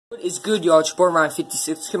is good, y'all? It's your boy Ryan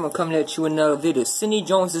 56 coming at you with another video. Sidney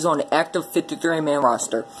Jones is on the active 53-man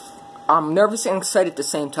roster. I'm nervous and excited at the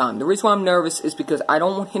same time. The reason why I'm nervous is because I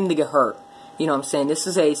don't want him to get hurt. You know what I'm saying? This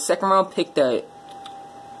is a second-round pick that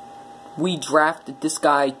we drafted this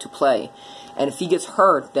guy to play. And if he gets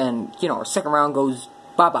hurt, then, you know, our second round goes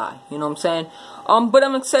bye-bye. You know what I'm saying? But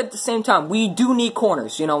I'm excited at the same time. We do need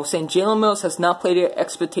corners. You know what I'm saying? Jalen Mills has not played at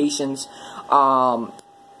expectations. And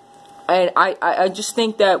I just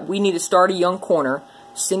think that we need to start a young corner,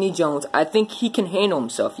 Sidney Jones. I think he can handle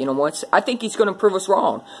himself. You know what? I think he's going to prove us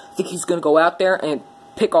wrong. I think he's going to go out there and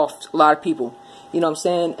pick off a lot of people. You know what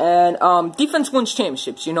I'm saying? And defense wins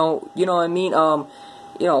championships. You know what I mean?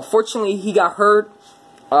 You know, fortunately he got hurt,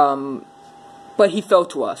 but he fell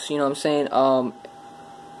to us. You know what I'm saying?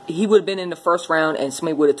 He would have been in the first round, and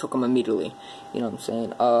somebody would have took him immediately. You know what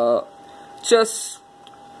I'm saying?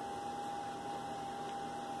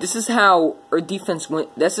 This is how our defense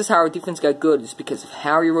went. This is how our defense got good. It's because of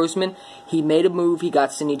Harry Roseman. He made a move. He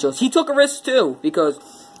got Sidney Jones. He took a risk too, because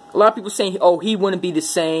a lot of people saying, "Oh, he wouldn't be the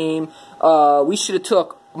same. We should have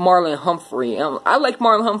took Marlon Humphrey." I like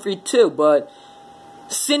Marlon Humphrey too, but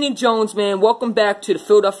Sidney Jones, man, welcome back to the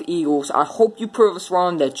Philadelphia Eagles. I hope you prove us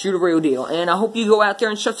wrong that you're the real deal, and I hope you go out there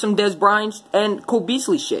and shut some Des Bryant and Cole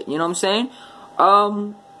Beasley shit. You know what I'm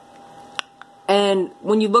saying? And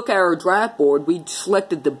when you look at our draft board, we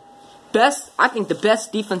selected the best, I think the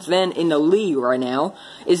best defensive end in the league right now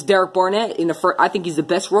is Derek Barnett. I think he's the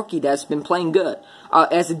best rookie that's been playing good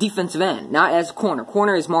as a defensive end, not as a corner.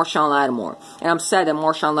 Corner is Marshawn Lattimore. And I'm sad that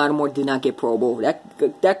Marshawn Lattimore did not get Pro Bowl.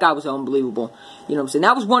 That guy was unbelievable. You know what I'm saying?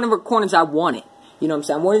 That was one of the corners I wanted. You know what I'm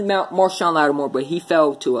saying? I wanted Marshawn Lattimore, but he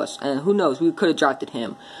fell to us. And who knows? We could have drafted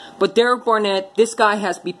him. But Derek Barnett, this guy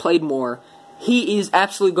has to be played more. He is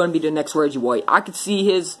absolutely going to be the next Reggie White. I could see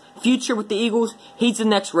his future with the Eagles. He's the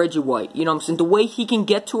next Reggie White. You know what I'm saying? The way he can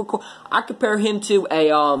get to I compare him to a,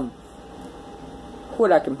 who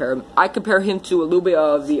would I compare him? I compare him to a little bit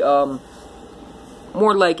of the,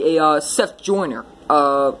 more like a, Seth Joyner.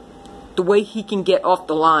 The way he can get off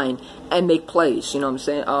the line and make plays. You know what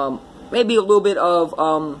I'm saying? Maybe a little bit of,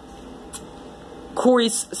 Corey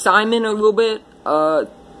Simon a little bit.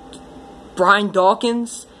 Brian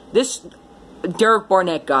Dawkins. This Derek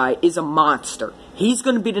Barnett guy is a monster. He's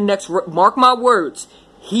going to be the next, mark my words,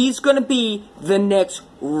 he's going to be the next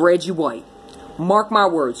Reggie White. Mark my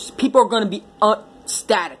words. People are going to be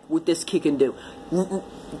ecstatic with this kid can do.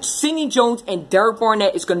 Sidney Jones and Derek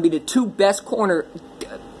Barnett is going to be the two best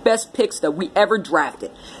picks that we ever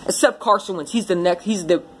drafted. Except Carson Wentz. He's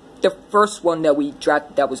the first one that we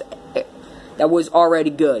drafted that was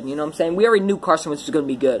already good. You know what I'm saying? We already knew Carson Wentz was going to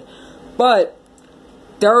be good. But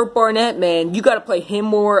Derek Barnett, man, you got to play him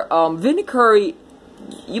more. Vinny Curry,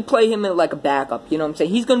 you play him in like a backup. You know what I'm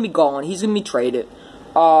saying? He's going to be gone. He's going to be traded.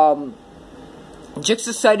 Just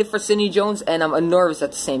excited for Sidney Jones, and I'm nervous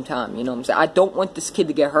at the same time. You know what I'm saying? I don't want this kid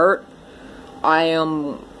to get hurt. I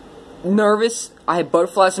am nervous. I have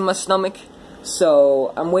butterflies in my stomach.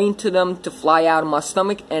 So I'm waiting for them to fly out of my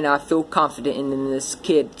stomach, and I feel confident in this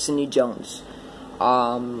kid, Sidney Jones.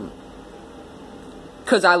 Because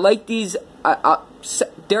I like these...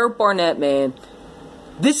 Derek Barnett, man,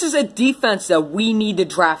 this is a defense that we need to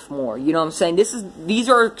draft more. You know what I'm saying? These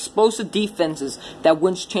are explosive defenses that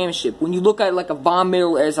wins championship. When you look at like a Von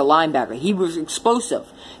Miller as a linebacker, he was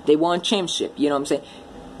explosive. They won championship. You know what I'm saying?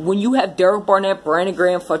 When you have Derek Barnett, Brandon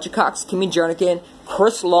Graham, Fletcher Cox, Timmy Jernigan,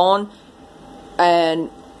 Chris Long,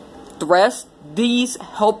 and the rest, these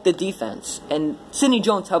help the defense. And Sidney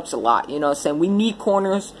Jones helps a lot. You know what I'm saying? We need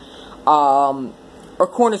corners. Our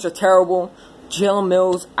corners are terrible. Jalen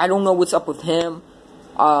Mills, I don't know what's up with him.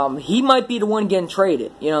 He might be the one getting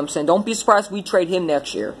traded. You know what I'm saying? Don't be surprised if we trade him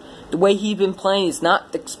next year. The way he's been playing is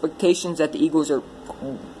not the expectations that the Eagles are,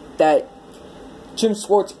 that Jim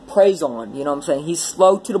Schwartz preys on. You know what I'm saying? He's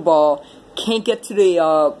slow to the ball, can't get to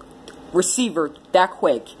the receiver that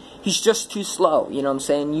quick. He's just too slow. You know what I'm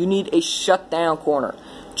saying? You need a shutdown corner.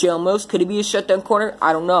 Jalen Mills, could he be a shutdown corner?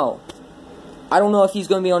 I don't know. I don't know if he's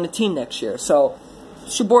going to be on the team next year. So,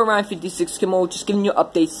 it's your boy Ryan 56 Kimo, just giving you an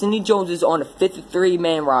update. Sidney Jones is on a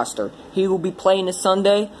 53-man roster. He will be playing this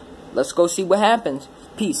Sunday. Let's go see what happens.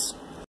 Peace.